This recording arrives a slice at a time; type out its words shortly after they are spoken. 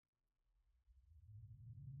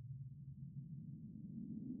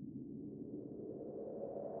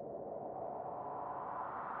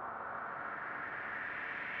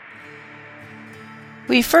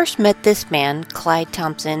We first met this man, Clyde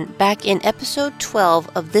Thompson, back in episode 12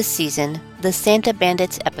 of this season, the Santa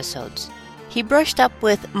Bandits episodes. He brushed up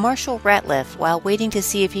with Marshall Ratliff while waiting to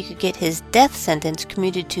see if he could get his death sentence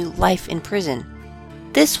commuted to life in prison.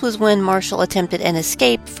 This was when Marshall attempted an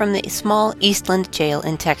escape from the small Eastland jail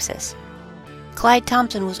in Texas. Clyde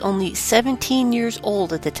Thompson was only 17 years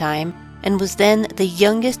old at the time and was then the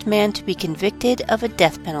youngest man to be convicted of a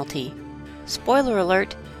death penalty. Spoiler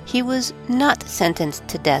alert, he was not sentenced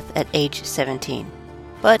to death at age 17.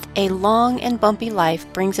 But a long and bumpy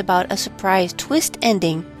life brings about a surprise twist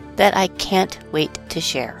ending that I can't wait to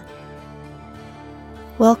share.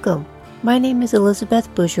 Welcome. My name is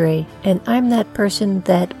Elizabeth Bougeret, and I'm that person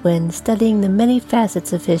that, when studying the many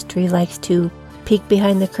facets of history, likes to peek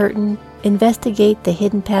behind the curtain, investigate the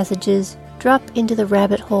hidden passages, drop into the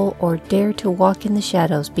rabbit hole, or dare to walk in the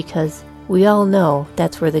shadows, because we all know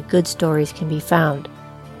that's where the good stories can be found.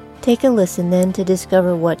 Take a listen then to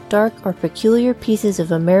discover what dark or peculiar pieces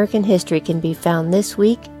of American history can be found this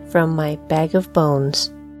week from my bag of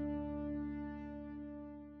bones.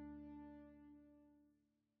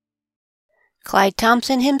 Clyde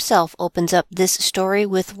Thompson himself opens up this story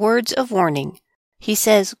with words of warning. He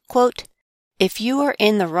says, quote, "If you are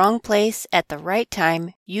in the wrong place at the right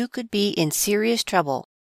time, you could be in serious trouble,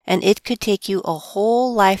 and it could take you a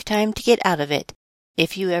whole lifetime to get out of it,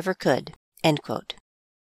 if you ever could." End quote.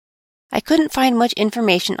 I couldn't find much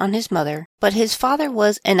information on his mother, but his father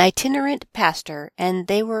was an itinerant pastor, and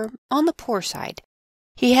they were on the poor side.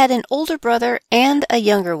 He had an older brother and a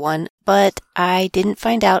younger one, but I didn't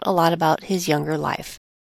find out a lot about his younger life.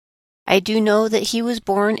 I do know that he was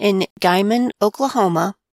born in Guymon,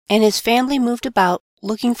 Oklahoma, and his family moved about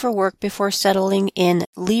looking for work before settling in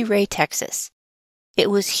Leray, Texas. It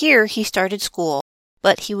was here he started school,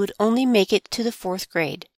 but he would only make it to the 4th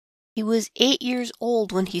grade. He was 8 years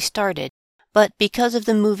old when he started, but because of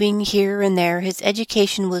the moving here and there, his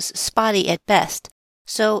education was spotty at best.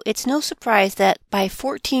 So it's no surprise that by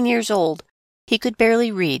 14 years old, he could barely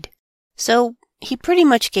read. So he pretty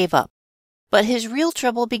much gave up. But his real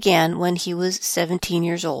trouble began when he was 17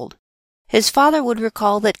 years old. His father would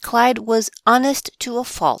recall that Clyde was honest to a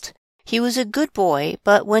fault. He was a good boy,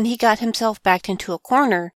 but when he got himself backed into a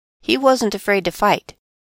corner, he wasn't afraid to fight.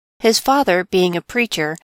 His father, being a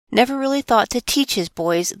preacher, never really thought to teach his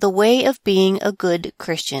boys the way of being a good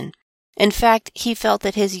Christian. In fact, he felt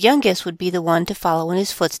that his youngest would be the one to follow in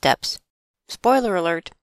his footsteps. Spoiler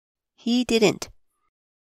alert, he didn't.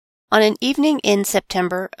 On an evening in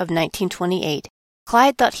September of 1928,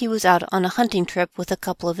 Clyde thought he was out on a hunting trip with a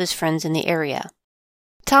couple of his friends in the area.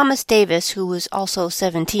 Thomas Davis, who was also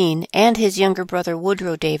 17, and his younger brother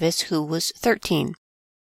Woodrow Davis, who was 13.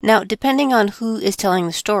 Now, depending on who is telling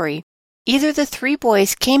the story, either the three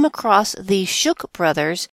boys came across the Shook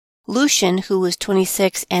brothers, Lucian, who was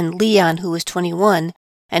 26, and Leon, who was 21,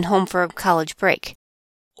 and home for a college break.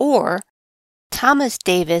 Or Thomas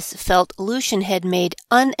Davis felt Lucian had made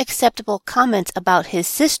unacceptable comments about his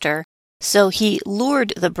sister, so he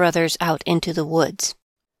lured the brothers out into the woods.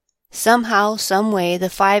 Somehow, some way,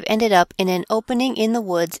 the five ended up in an opening in the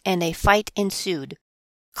woods and a fight ensued.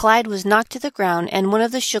 Clyde was knocked to the ground and one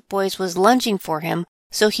of the Shook boys was lunging for him,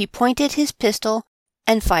 so he pointed his pistol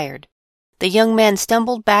and fired. The young man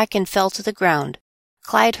stumbled back and fell to the ground.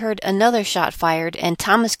 Clyde heard another shot fired, and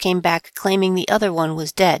Thomas came back claiming the other one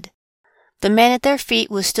was dead. The man at their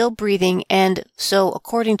feet was still breathing, and so,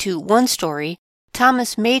 according to one story,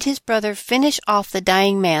 Thomas made his brother finish off the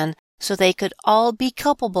dying man so they could all be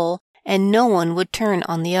culpable and no one would turn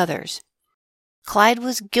on the others. Clyde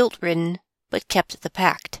was guilt-ridden, but kept the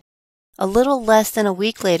pact. A little less than a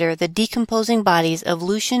week later, the decomposing bodies of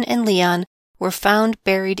Lucian and Leon were found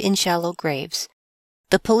buried in shallow graves.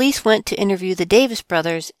 The police went to interview the Davis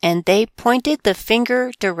brothers, and they pointed the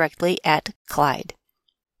finger directly at Clyde.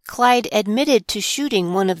 Clyde admitted to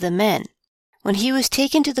shooting one of the men. When he was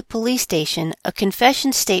taken to the police station, a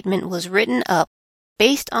confession statement was written up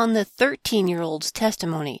based on the 13-year-old's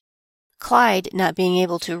testimony. Clyde, not being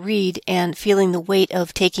able to read and feeling the weight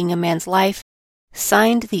of taking a man's life,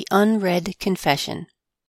 signed the unread confession.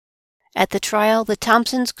 At the trial, the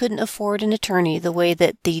Thompsons couldn't afford an attorney the way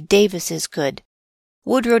that the Davises could.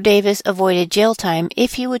 Woodrow Davis avoided jail time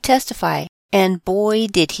if he would testify, and boy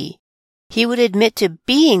did he. He would admit to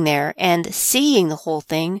being there and seeing the whole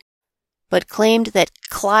thing, but claimed that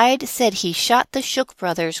Clyde said he shot the Shook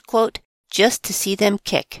brothers, quote, just to see them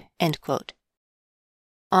kick, end quote.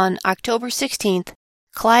 On October 16th,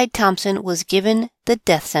 Clyde Thompson was given the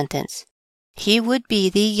death sentence. He would be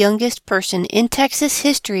the youngest person in Texas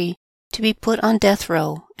history to be put on death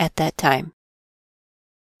row at that time.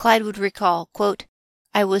 Clyde would recall, quote,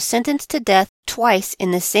 I was sentenced to death twice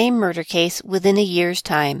in the same murder case within a year's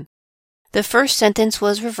time. The first sentence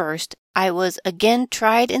was reversed. I was again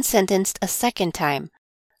tried and sentenced a second time.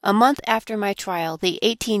 A month after my trial, the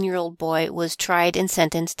 18-year-old boy was tried and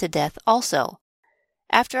sentenced to death also.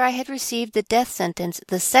 After I had received the death sentence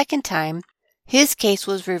the second time, his case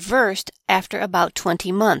was reversed after about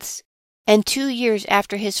 20 months, and 2 years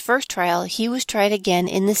after his first trial, he was tried again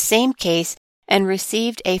in the same case and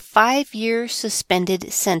received a 5-year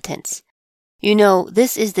suspended sentence. You know,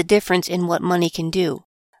 this is the difference in what money can do.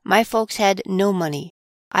 My folks had no money.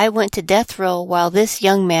 I went to death row while this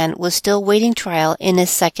young man was still waiting trial in his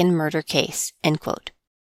second murder case." End quote.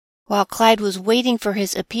 While Clyde was waiting for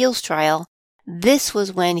his appeals trial, this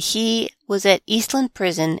was when he was at Eastland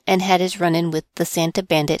Prison and had his run-in with the Santa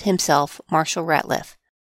Bandit himself, Marshall Ratliff.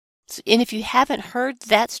 And if you haven't heard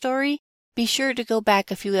that story, be sure to go back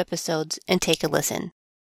a few episodes and take a listen.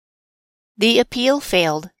 The appeal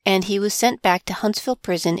failed, and he was sent back to Huntsville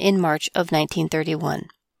Prison in March of 1931.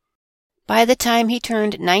 By the time he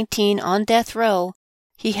turned 19 on death row,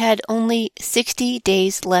 he had only 60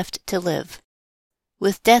 days left to live.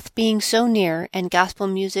 With death being so near and gospel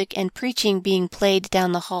music and preaching being played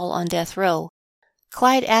down the hall on death row,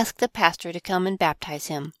 Clyde asked the pastor to come and baptize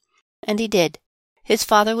him, and he did. His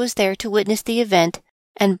father was there to witness the event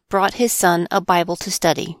and brought his son a Bible to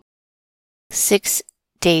study. 6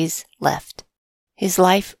 days left. His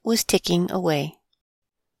life was ticking away.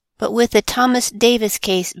 But with the Thomas Davis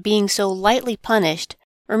case being so lightly punished,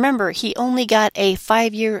 remember he only got a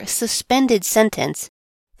 5-year suspended sentence,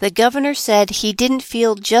 the governor said he didn't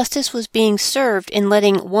feel justice was being served in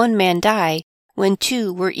letting one man die when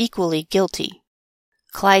 2 were equally guilty.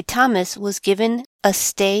 Clyde Thomas was given a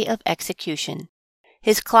stay of execution.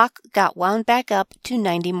 His clock got wound back up to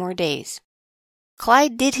 90 more days.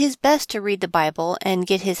 Clyde did his best to read the Bible and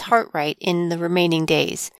get his heart right in the remaining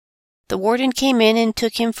days. The warden came in and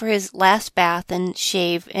took him for his last bath and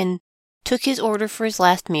shave and took his order for his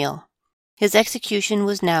last meal. His execution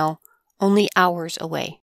was now only hours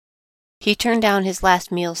away. He turned down his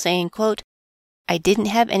last meal saying, quote, "I didn't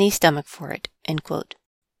have any stomach for it," end quote.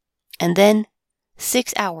 And then,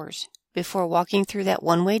 6 hours before walking through that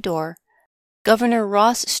one-way door, Governor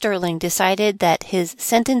Ross Sterling decided that his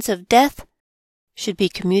sentence of death should be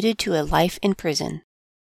commuted to a life in prison.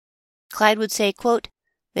 Clyde would say, quote,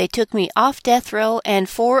 "They took me off death row, and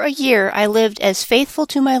for a year I lived as faithful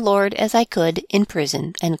to my Lord as I could in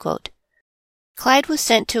prison," end quote. Clyde was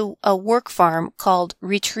sent to a work farm called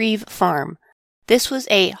Retrieve Farm. This was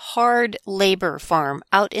a hard labor farm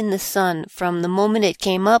out in the sun from the moment it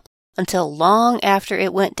came up until long after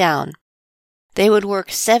it went down. They would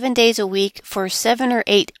work 7 days a week for 7 or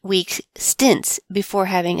 8 week stints before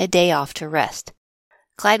having a day off to rest.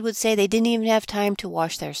 Clyde would say they didn't even have time to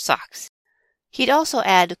wash their socks. He'd also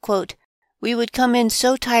add, quote, "We would come in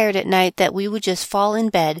so tired at night that we would just fall in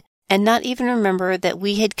bed and not even remember that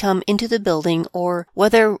we had come into the building or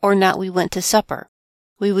whether or not we went to supper.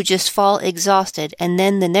 We would just fall exhausted, and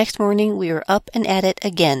then the next morning we were up and at it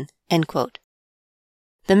again," end quote.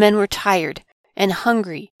 The men were tired and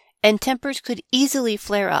hungry, and tempers could easily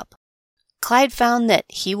flare up. Clyde found that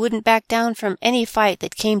he wouldn't back down from any fight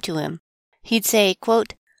that came to him. He'd say,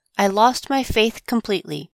 quote, "I lost my faith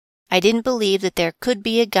completely. I didn't believe that there could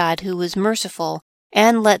be a God who was merciful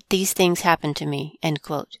and let these things happen to me," end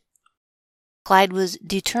quote. Clyde was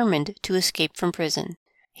determined to escape from prison.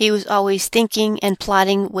 He was always thinking and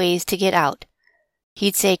plotting ways to get out.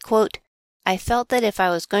 He'd say, quote, "I felt that if I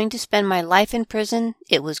was going to spend my life in prison,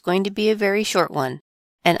 it was going to be a very short one,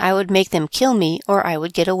 and I would make them kill me or I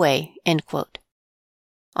would get away," end quote.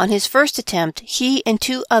 On his first attempt, he and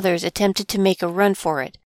 2 others attempted to make a run for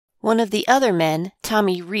it. One of the other men,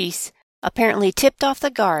 Tommy Reese, apparently tipped off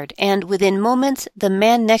the guard, and within moments the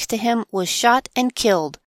man next to him was shot and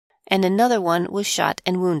killed, and another one was shot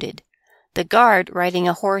and wounded. The guard, riding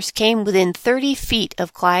a horse, came within 30 feet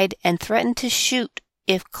of Clyde and threatened to shoot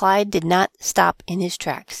if Clyde did not stop in his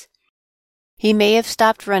tracks. He may have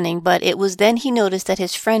stopped running, but it was then he noticed that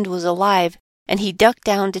his friend was alive, and he ducked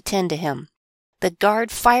down to tend to him. The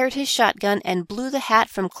guard fired his shotgun and blew the hat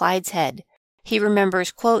from Clyde's head. He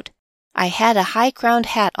remembers, quote, "I had a high-crowned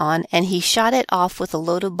hat on, and he shot it off with a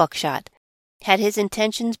load of buckshot. Had his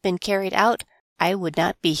intentions been carried out, I would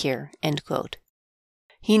not be here," end quote.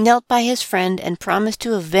 He knelt by his friend and promised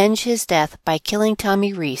to avenge his death by killing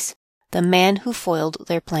Tommy Reese, the man who foiled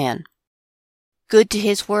their plan. Good to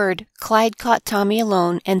his word, Clyde caught Tommy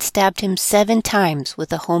alone and stabbed him 7 times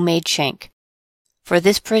with a homemade shank. For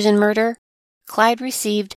this prison murder, Clyde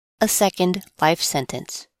received a second life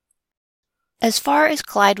sentence. As far as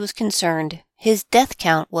Clyde was concerned, his death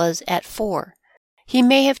count was at 4. He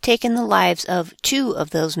may have taken the lives of 2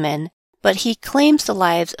 of those men, but he claims the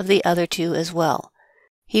lives of the other 2 as well.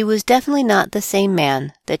 He was definitely not the same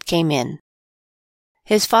man that came in.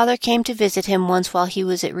 His father came to visit him once while he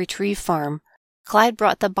was at Retrieve Farm. Clyde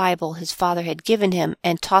brought the Bible his father had given him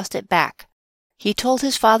and tossed it back. He told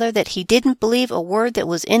his father that he didn't believe a word that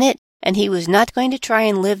was in it, and he was not going to try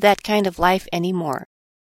and live that kind of life any more.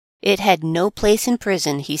 It had no place in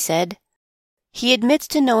prison, he said. He admits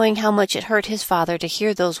to knowing how much it hurt his father to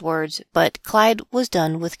hear those words, but Clyde was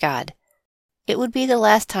done with God. It would be the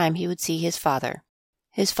last time he would see his father.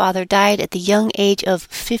 His father died at the young age of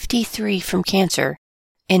 53 from cancer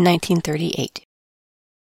in 1938.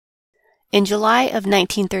 In July of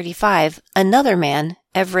 1935, another man,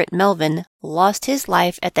 Everett Melvin, lost his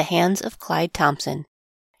life at the hands of Clyde Thompson.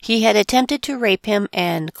 He had attempted to rape him,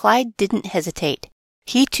 and Clyde didn't hesitate.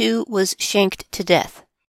 He too was shanked to death.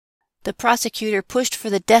 The prosecutor pushed for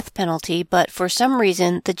the death penalty, but for some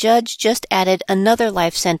reason the judge just added another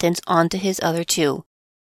life sentence onto his other 2.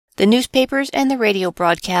 The newspapers and the radio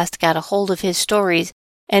broadcast got a hold of his stories,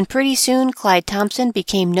 and pretty soon Clyde Thompson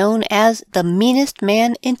became known as the meanest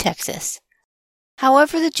man in Texas.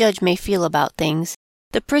 However the judge may feel about things,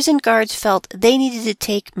 the prison guards felt they needed to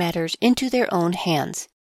take matters into their own hands.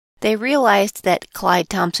 They realized that Clyde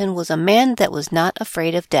Thompson was a man that was not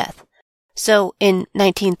afraid of death. So, in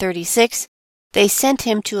 1936, they sent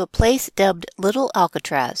him to a place dubbed Little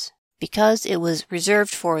Alcatraz, because it was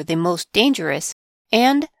reserved for the most dangerous,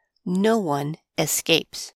 and no one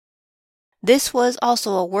escapes. This was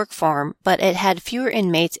also a work farm, but it had fewer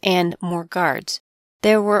inmates and more guards.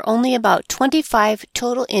 There were only about 25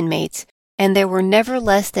 total inmates, and there were never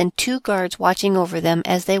less than 2 guards watching over them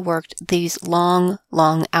as they worked these long,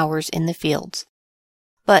 long hours in the fields.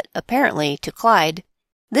 But apparently, to Clyde,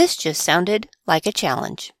 this just sounded like a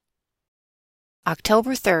challenge.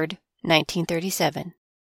 October 3rd, 1937.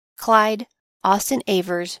 Clyde, Austin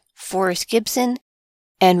Avers, Forrest Gibson,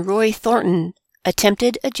 and Roy Thornton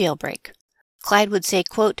attempted a jailbreak. Clyde would say,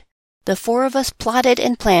 quote, "The 4 of us plotted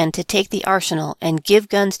and planned to take the arsenal and give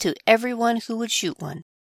guns to everyone who would shoot one.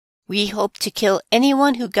 We hoped to kill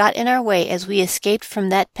anyone who got in our way as we escaped from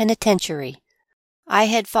that penitentiary. I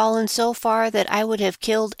had fallen so far that I would have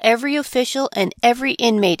killed every official and every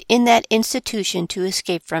inmate in that institution to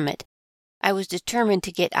escape from it. I was determined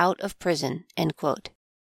to get out of prison." End quote.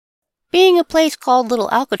 Being a place called Little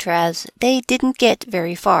Alcatraz, they didn't get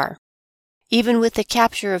very far. Even with the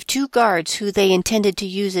capture of 2 guards who they intended to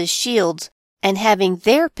use as shields and having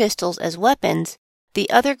their pistols as weapons, the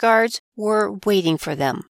other guards were waiting for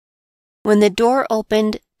them. When the door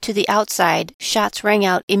opened to the outside, shots rang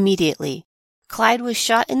out immediately. Clyde was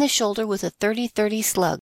shot in the shoulder with a .30-30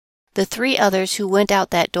 slug. The 3 others who went out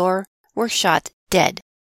that door were shot dead.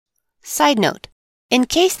 Side note, in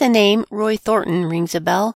case the name Roy Thornton rings a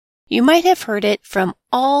bell, you might have heard it from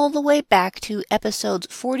all the way back to episodes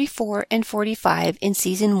 44 and 45 in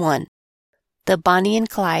Season 1. The Bonnie and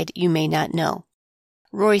Clyde you may not know.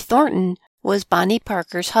 Roy Thornton was Bonnie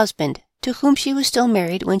Parker's husband, to whom she was still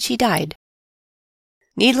married when she died.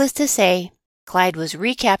 Needless to say, Clyde was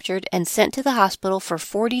recaptured and sent to the hospital for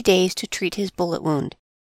 40 days to treat his bullet wound.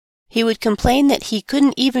 He would complain that he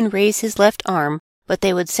couldn't even raise his left arm, but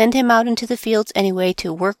they would send him out into the fields anyway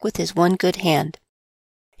to work with his one good hand.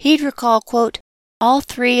 He'd recall, quote, "All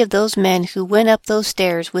 3 of those men who went up those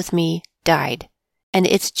stairs with me died, and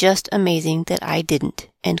it's just amazing that I didn't."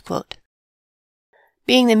 End quote.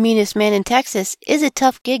 Being the meanest man in Texas is a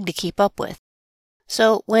tough gig to keep up with.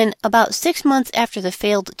 So when, about 6 months after the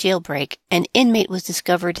failed jailbreak, an inmate was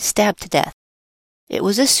discovered stabbed to death, it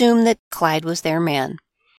was assumed that Clyde was their man.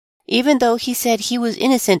 Even though he said he was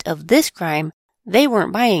innocent of this crime, they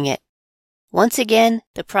weren't buying it. Once again,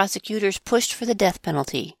 the prosecutors pushed for the death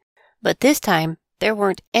penalty, but this time there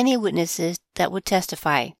weren't any witnesses that would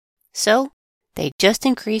testify, so they just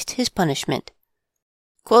increased his punishment.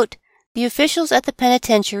 Quote, "The officials at the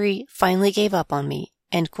penitentiary finally gave up on me."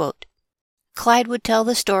 End quote. Clyde would tell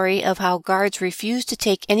the story of how guards refused to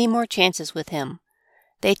take any more chances with him.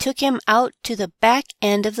 They took him out to the back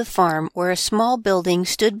end of the farm where a small building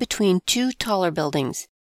stood between 2 taller buildings.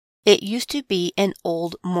 It used to be an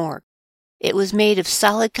old morgue. It was made of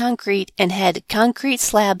solid concrete and had concrete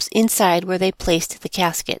slabs inside where they placed the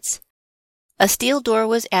caskets. A steel door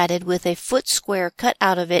was added with a foot square cut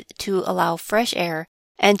out of it to allow fresh air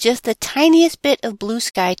and just the tiniest bit of blue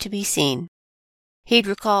sky to be seen. He'd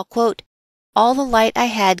recall, quote, "All the light I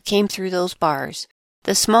had came through those bars.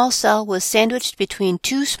 The small cell was sandwiched between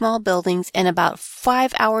 2 small buildings, and about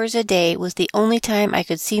 5 hours a day was the only time I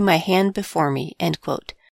could see my hand before me." End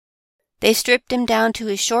quote. They stripped him down to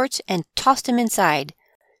his shorts and tossed him inside.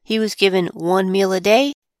 He was given 1 meal a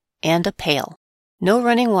day and a pail. No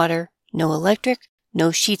running water, no electric,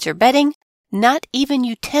 no sheets or bedding, not even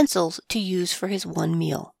utensils to use for his 1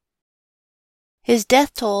 meal. His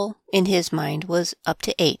death toll, in his mind, was up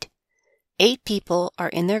to 8. 8 people are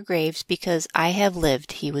in their graves because I have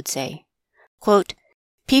lived, he would say. Quote,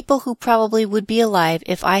 people who probably would be alive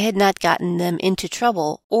if I had not gotten them into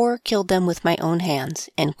trouble or killed them with my own hands.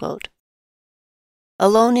 End quote.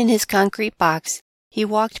 Alone in his concrete box, he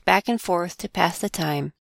walked back and forth to pass the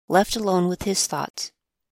time, left alone with his thoughts.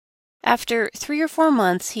 After 3 or 4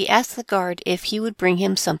 months, he asked the guard if he would bring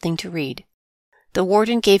him something to read. The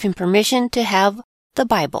warden gave him permission to have the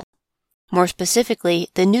Bible, more specifically,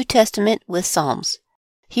 the New Testament with Psalms.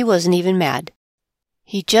 He wasn't even mad.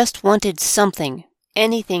 He just wanted something,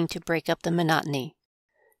 anything to break up the monotony.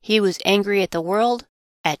 He was angry at the world,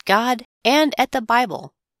 at God, and at the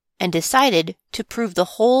Bible, and decided to prove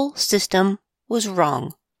the whole system was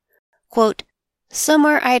wrong. Quote,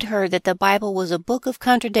 somewhere I'd heard that the Bible was a book of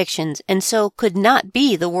contradictions and so could not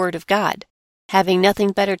be the Word of God. Having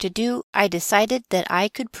nothing better to do, I decided that I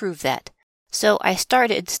could prove that. So I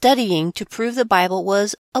started studying to prove the Bible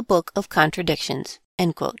was a book of contradictions.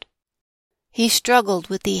 End quote. He struggled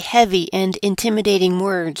with the heavy and intimidating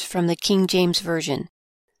words from the King James Version,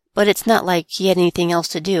 but it's not like he had anything else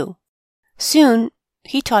to do. Soon,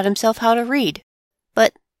 he taught himself how to read,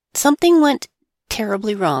 but something went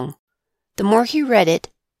terribly wrong. The more he read it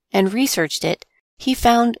and researched it, he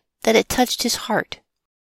found that it touched his heart.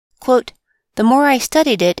 Quote, the more I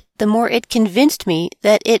studied it, the more it convinced me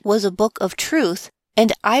that it was a book of truth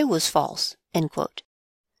and I was false. End quote.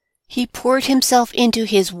 He poured himself into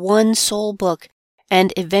his one sole book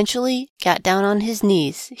and eventually got down on his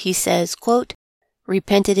knees. He says, quote,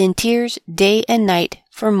 repented in tears day and night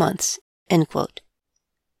for months. End quote.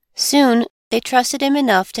 Soon, they trusted him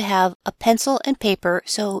enough to have a pencil and paper,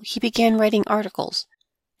 so he began writing articles,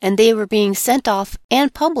 and they were being sent off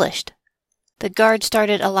and published. The guard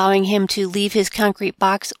started allowing him to leave his concrete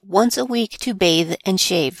box once a week to bathe and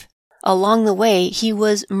shave. Along the way, he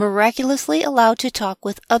was miraculously allowed to talk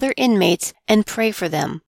with other inmates and pray for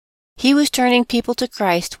them. He was turning people to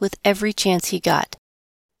Christ with every chance he got.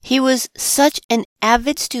 He was such an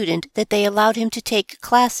avid student that they allowed him to take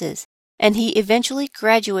classes, and he eventually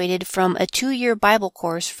graduated from a 2-year Bible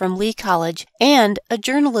course from Lee College and a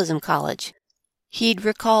journalism college. He'd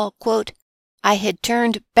recall, quote, I had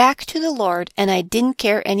turned back to the Lord and I didn't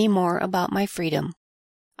care any more about my freedom.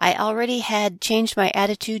 I already had changed my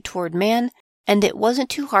attitude toward man, and it wasn't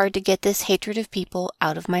too hard to get this hatred of people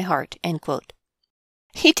out of my heart. End quote.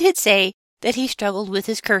 He did say that he struggled with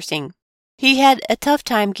his cursing. He had a tough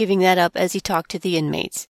time giving that up as he talked to the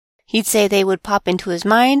inmates. He'd say they would pop into his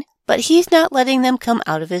mind, but he's not letting them come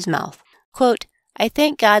out of his mouth. Quote, I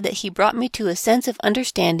thank God that he brought me to a sense of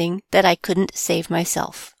understanding that I couldn't save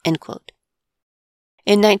myself. End quote.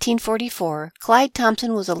 In 1944, Clyde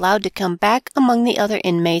Thompson was allowed to come back among the other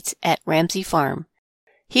inmates at Ramsey Farm.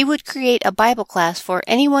 He would create a Bible class for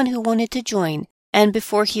anyone who wanted to join, and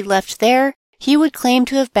before he left there, he would claim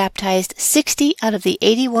to have baptized 60 out of the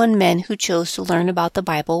 81 men who chose to learn about the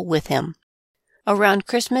Bible with him. Around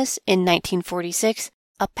Christmas in 1946,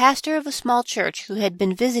 a pastor of a small church who had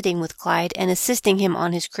been visiting with Clyde and assisting him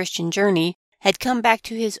on his Christian journey had come back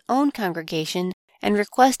to his own congregation and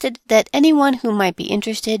requested that anyone who might be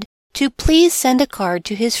interested to please send a card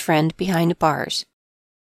to his friend behind bars.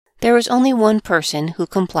 There was only one person who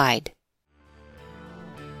complied.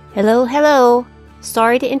 Hello.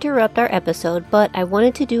 Sorry to interrupt our episode, but I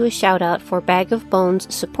wanted to do a shout out for Bag of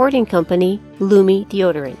Bones' supporting company, Lumi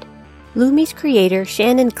Deodorant. Lumi's creator,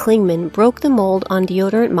 Shannon Klingman, broke the mold on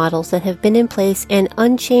deodorant models that have been in place and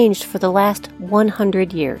unchanged for the last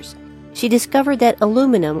 100 years. She discovered that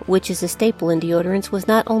aluminum, which is a staple in deodorants, was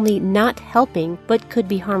not only not helping, but could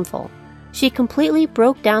be harmful. She completely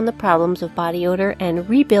broke down the problems of body odor and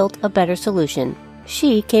rebuilt a better solution.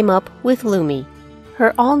 She came up with Lumi.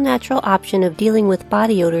 Her all-natural option of dealing with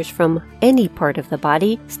body odors from any part of the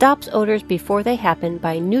body stops odors before they happen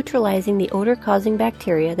by neutralizing the odor-causing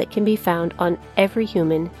bacteria that can be found on every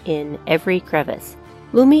human in every crevice.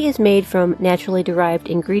 Lumi is made from naturally derived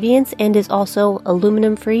ingredients and is also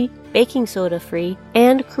aluminum-free, baking soda-free,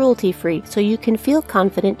 and cruelty-free, so you can feel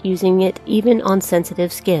confident using it even on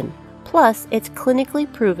sensitive skin. Plus, it's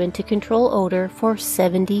clinically proven to control odor for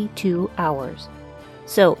 72 hours.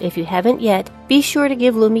 So, if you haven't yet, be sure to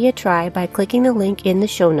give Lumi a try by clicking the link in the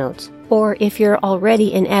show notes. Or if you're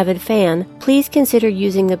already an avid fan, please consider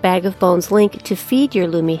using the Bag of Bones link to feed your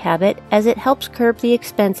Lumi habit, as it helps curb the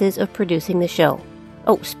expenses of producing the show.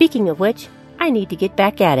 Oh, speaking of which, I need to get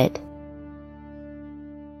back at it.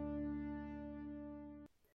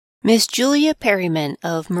 Miss Julia Perryman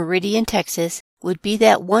of Meridian, Texas, would be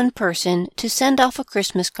that one person to send off a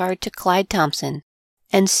Christmas card to Clyde Thompson,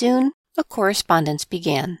 and soon a correspondence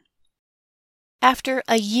began. After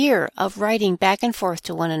a year of writing back and forth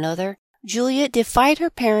to one another, Julia defied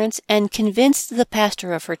her parents and convinced the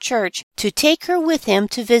pastor of her church to take her with him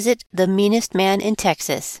to visit the meanest man in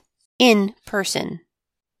Texas, in person.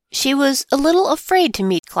 She was a little afraid to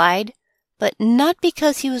meet Clyde, but not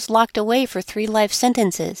because he was locked away for 3 life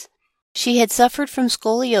sentences. She had suffered from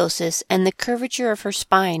scoliosis, and the curvature of her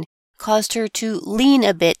spine caused her to lean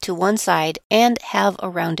a bit to one side and have a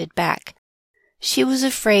rounded back. She was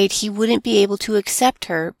afraid he wouldn't be able to accept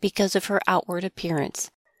her because of her outward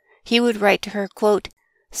appearance. He would write to her, quote,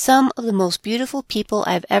 "Some of the most beautiful people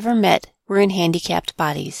I've ever met were in handicapped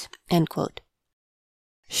bodies," end quote.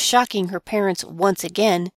 Shocking her parents once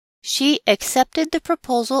again, she accepted the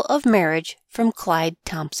proposal of marriage from Clyde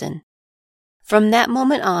Thompson. From that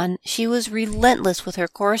moment on, she was relentless with her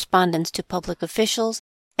correspondence to public officials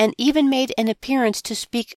and even made an appearance to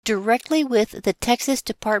speak directly with the Texas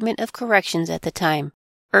Department of Corrections at the time,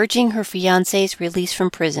 urging her fiancé's release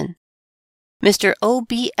from prison. Mr.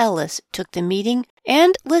 O.B. Ellis took the meeting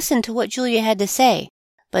and listened to what Julia had to say,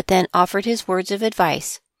 but then offered his words of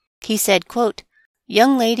advice. He said, quote,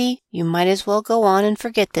 "Young lady, you might as well go on and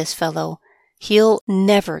forget this fellow. He'll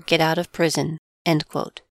never get out of prison," end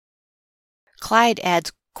quote. Clyde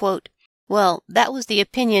adds, quote, "Well, that was the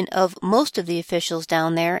opinion of most of the officials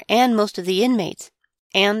down there and most of the inmates.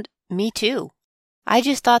 And me too. I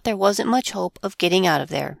just thought there wasn't much hope of getting out of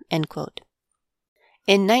there," end quote.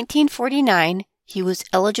 In 1949, he was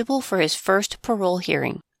eligible for his first parole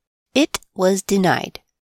hearing. It was denied.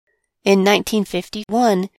 In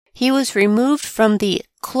 1951, he was removed from the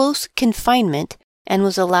close confinement and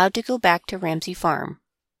was allowed to go back to Ramsey Farm.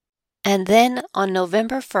 And then on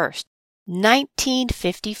November 1st,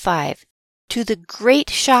 1955, to the great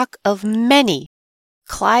shock of many,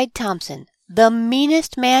 Clyde Thompson, the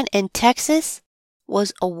meanest man in Texas,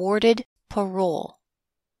 was awarded parole.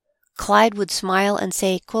 Clyde would smile and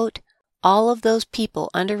say, quote, "All of those people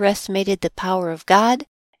underestimated the power of God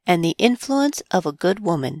and the influence of a good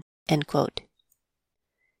woman," end quote.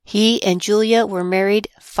 He and Julia were married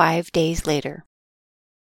 5 days later.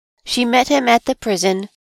 She met him at the prison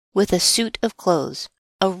with a suit of clothes,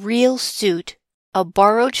 a real suit, a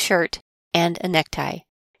borrowed shirt, and a necktie.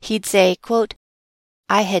 He'd say, quote,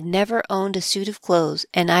 "I had never owned a suit of clothes,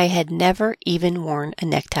 and I had never even worn a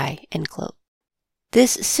necktie," end quote.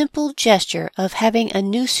 This simple gesture of having a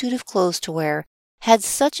new suit of clothes to wear had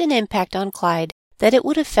such an impact on Clyde that it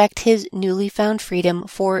would affect his newly found freedom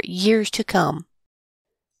for years to come.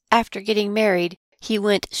 After getting married, he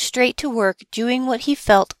went straight to work doing what he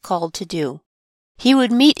felt called to do. He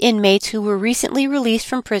would meet inmates who were recently released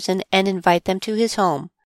from prison and invite them to his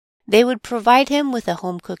home. They would provide him with a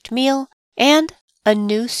home-cooked meal and a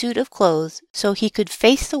new suit of clothes so he could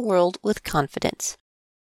face the world with confidence.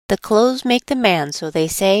 The clothes make the man, so they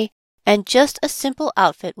say, and just a simple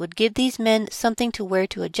outfit would give these men something to wear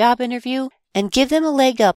to a job interview and give them a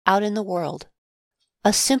leg up out in the world.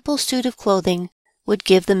 A simple suit of clothing would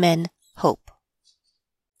give the men hope.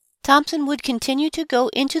 Thompson would continue to go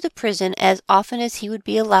into the prison as often as he would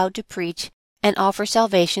be allowed to preach and offer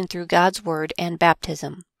salvation through God's Word and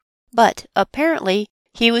baptism. But apparently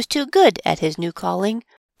he was too good at his new calling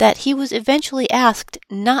that he was eventually asked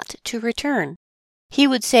not to return. He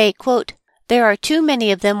would say, quote, "There are too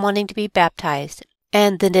many of them wanting to be baptized,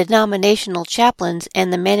 and the denominational chaplains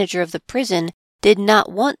and the manager of the prison did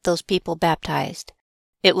not want those people baptized.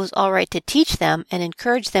 It was all right to teach them and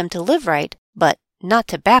encourage them to live right, but not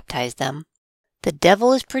to baptize them. The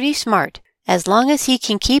devil is pretty smart. As long as he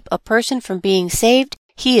can keep a person from being saved,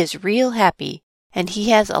 he is real happy, and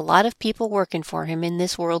he has a lot of people working for him in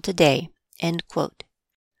this world today," end quote.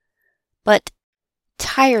 But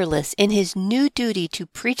tireless in his new duty to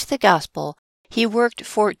preach the gospel, he worked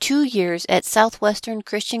for 2 years at Southwestern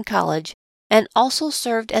Christian College and also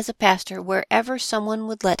served as a pastor wherever someone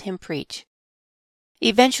would let him preach.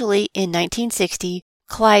 Eventually, in 1960,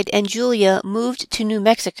 Clyde and Julia moved to New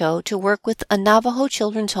Mexico to work with a Navajo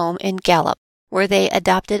children's home in Gallup, where they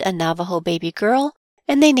adopted a Navajo baby girl,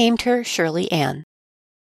 and they named her Shirley Ann.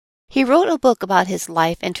 He wrote a book about his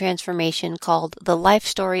life and transformation called The Life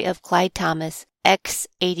Story of Clyde Thomas,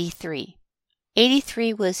 X83.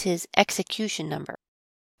 83 was his execution number.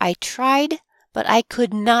 I tried, but I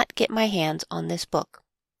could not get my hands on this book.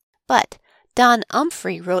 But Don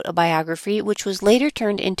Humphrey wrote a biography which was later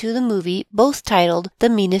turned into the movie, both titled The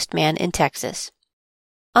Meanest Man in Texas.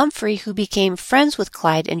 Humphrey, who became friends with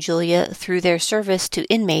Clyde and Julia through their service to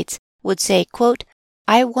inmates, would say, quote,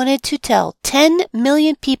 I wanted to tell 10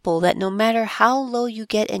 million people that no matter how low you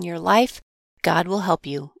get in your life, God will help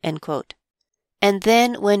you, end quote. And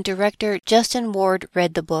then when director Justin Ward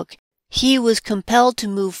read the book, he was compelled to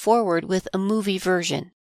move forward with a movie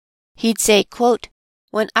version. He'd say, quote,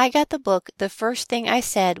 "When I got the book, the first thing I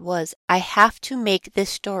said was, I have to make this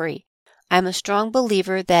story. I'm a strong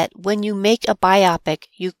believer that when you make a biopic,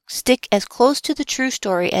 you stick as close to the true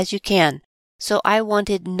story as you can. So I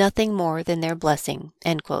wanted nothing more than their blessing,"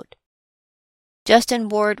 end quote. Justin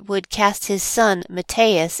Ward would cast his son,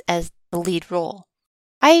 Matthias, as the lead role.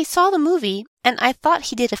 I saw the movie, and I thought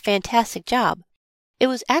he did a fantastic job. It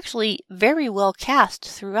was actually very well cast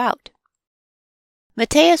throughout.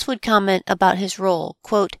 Matthias would comment about his role,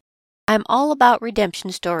 quote, "I'm all about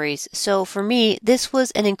redemption stories, so for me, this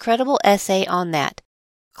was an incredible essay on that.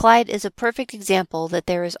 Clyde is a perfect example that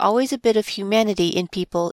there is always a bit of humanity in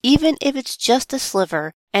people, even if it's just a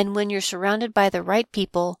sliver, and when you're surrounded by the right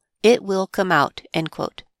people, it will come out," end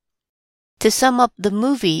quote. To sum up the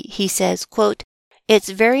movie, he says, quote, "It's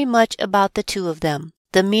very much about the two of them.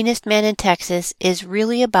 The Meanest Man in Texas is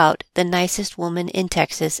really about the nicest woman in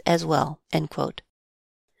Texas as well," end quote.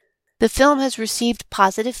 The film has received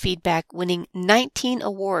positive feedback, winning 19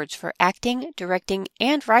 awards for acting, directing,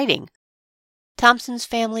 and writing. Thompson's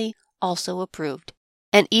family also approved,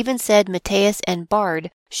 and even said Matthias and Bard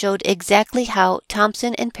showed exactly how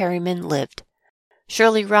Thompson and Perryman lived.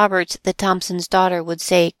 Shirley Roberts, the Thompsons' daughter, would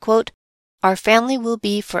say, quote, "Our family will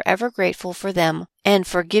be forever grateful for them and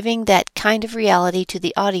for giving that kind of reality to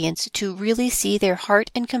the audience to really see their heart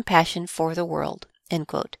and compassion for the world," end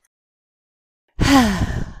quote.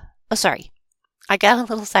 Oh, sorry. I got a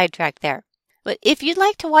little sidetracked there. But if you'd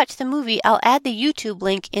like to watch the movie, I'll add the YouTube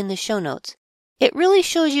link in the show notes. It really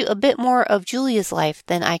shows you a bit more of Julia's life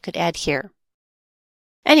than I could add here.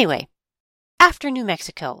 Anyway, after New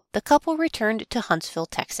Mexico, the couple returned to Huntsville,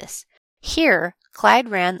 Texas. Here, Clyde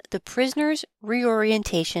ran the Prisoners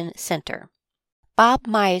Reorientation Center. Bob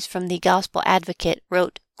Mize from the Gospel Advocate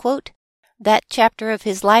wrote, quote, "That chapter of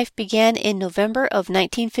his life began in November of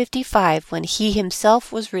 1955 when he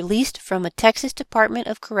himself was released from a Texas Department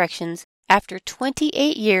of Corrections after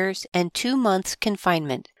 28 years and 2 months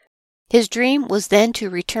confinement. His dream was then to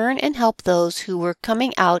return and help those who were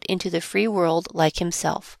coming out into the free world like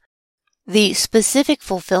himself. The specific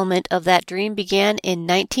fulfillment of that dream began in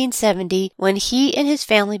 1970 when he and his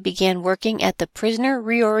family began working at the Prisoner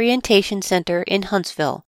Reorientation Center in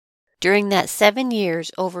Huntsville. During that 7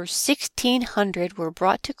 years, over 1,600 were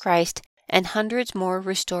brought to Christ and hundreds more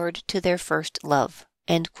restored to their first love."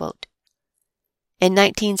 End quote. In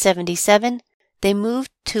 1977, they moved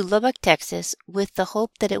to Lubbock, Texas, with the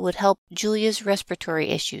hope that it would help Julia's respiratory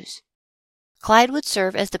issues. Clyde would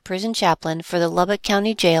serve as the prison chaplain for the Lubbock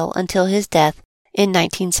County Jail until his death in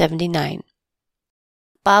 1979.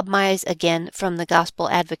 Bob Mize, again from the Gospel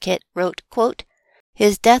Advocate, wrote, quote,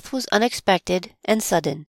 "His death was unexpected and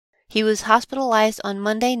sudden. He was hospitalized on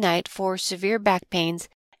Monday night for severe back pains,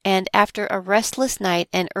 and after a restless night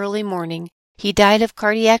and early morning, he died of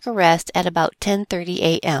cardiac arrest at about 10:30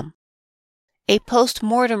 a.m. A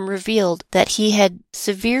post-mortem revealed that he had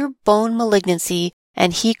severe bone malignancy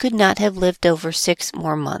and he could not have lived over 6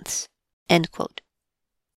 more months." End quote.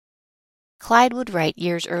 Clyde would write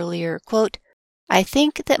years earlier, quote, "I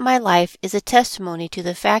think that my life is a testimony to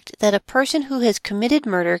the fact that a person who has committed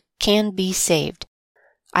murder can be saved.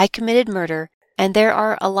 I committed murder, and there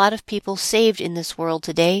are a lot of people saved in this world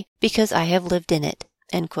today because I have lived in it."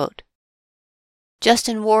 End quote.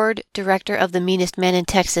 Justin Ward, director of the Meanest Man in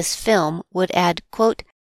Texas film, would add, quote,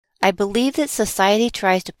 "I believe that society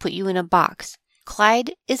tries to put you in a box.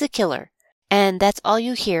 Clyde is a killer, and that's all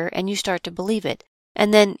you hear and you start to believe it,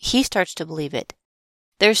 and then he starts to believe it.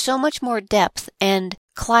 There's so much more depth, and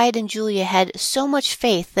Clyde and Julia had so much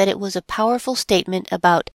faith that it was a powerful statement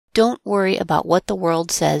about don't worry about what the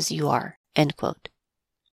world says you are." End quote.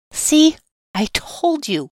 See, I told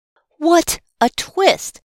you. What a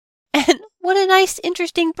twist! And what a nice,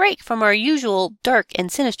 interesting break from our usual dark and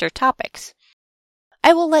sinister topics.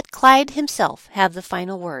 I will let Clyde himself have the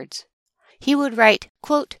final words. He would write,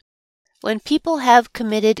 quote, "When people have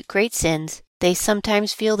committed great sins, they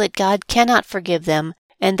sometimes feel that God cannot forgive them,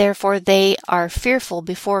 and therefore they are fearful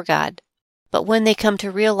before God. But when they come to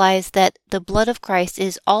realize that the blood of Christ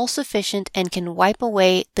is all sufficient and can wipe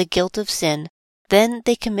away the guilt of sin, then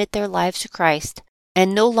they commit their lives to Christ,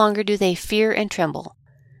 and no longer do they fear and tremble.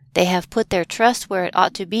 They have put their trust where it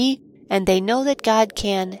ought to be, and they know that God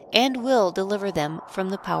can and will deliver them from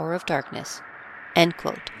the power of darkness." End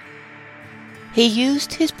quote. He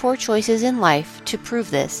used his poor choices in life to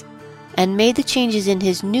prove this, and made the changes in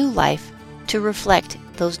his new life to reflect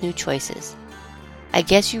those new choices. I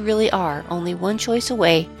guess you really are only one choice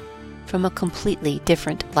away from a completely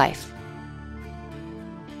different life.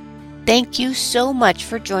 Thank you so much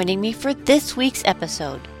for joining me for this week's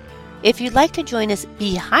episode. If you'd like to join us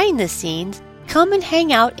behind the scenes, come and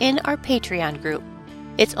hang out in our Patreon group.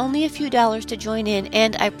 It's only a few dollars to join in,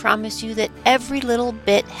 and I promise you that every little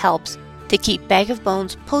bit helps to keep Bag of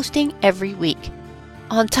Bones posting every week.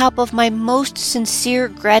 On top of my most sincere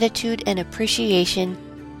gratitude and appreciation,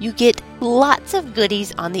 you get lots of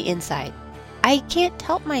goodies on the inside. I can't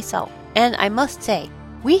help myself, and I must say,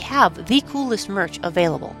 we have the coolest merch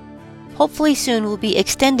available. Hopefully soon we'll be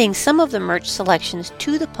extending some of the merch selections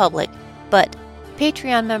to the public, but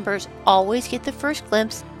Patreon members always get the first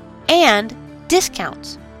glimpse and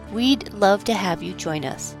discounts. We'd love to have you join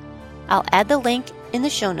us. I'll add the link in the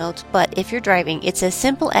show notes, but if you're driving, it's as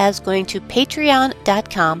simple as going to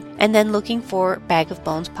patreon.com and then looking for Bag of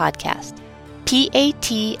Bones Podcast.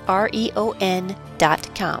 patreon.com.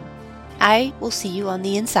 I will see you on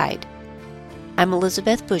the inside. I'm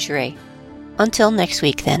Elizabeth Bougeret. Until next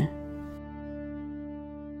week, then.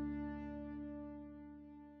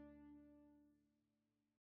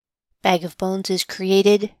 Bag of Bones is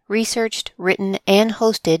created, researched, written, and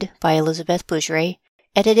hosted by Elizabeth Bougeret,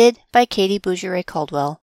 edited by Katie Bougeret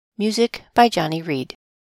Caldwell, music by Johnny Reed.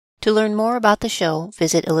 To learn more about the show,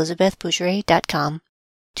 visit elizabethbougeret.com.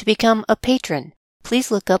 To become a patron, please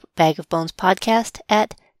look up Bag of Bones Podcast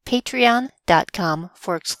at patreon.com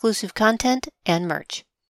for exclusive content and merch.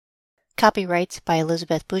 Copyrights by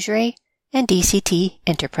Elizabeth Bougeret and DCT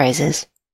Enterprises.